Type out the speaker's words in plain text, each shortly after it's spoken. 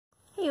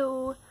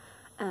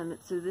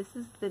So this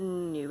is the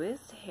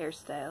newest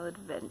hairstyle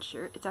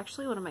adventure. It's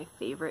actually one of my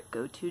favorite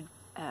go-to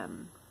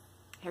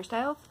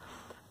hairstyles.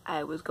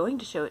 I was going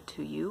to show it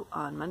to you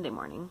on Monday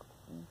morning.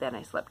 Then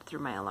I slept through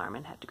my alarm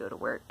and had to go to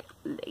work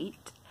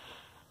late.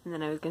 And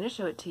then I was going to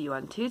show it to you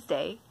on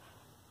Tuesday.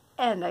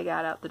 And I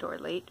got out the door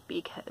late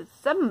because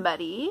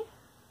somebody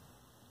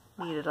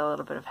needed a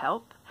little bit of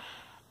help.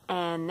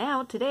 And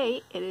now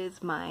today it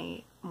is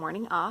my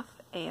morning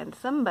off and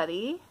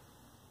somebody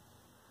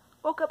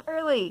woke up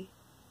early.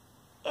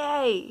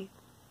 Yay!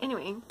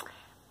 Anyway,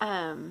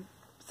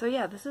 so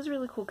yeah, this is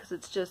really cool because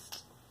it's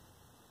just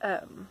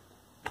a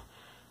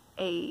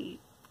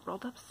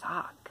rolled up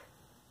sock,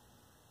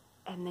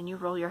 and then you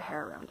roll your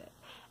hair around it.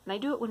 And I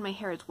do it when my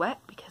hair is wet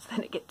because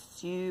then it gets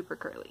super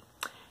curly.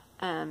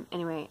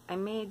 Anyway, I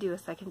may do a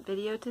second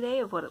video today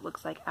of what it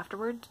looks like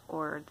afterwards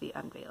or the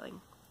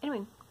unveiling.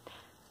 Anyway,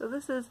 so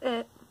this is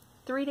it.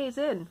 3 days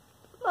in.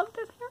 Love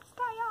this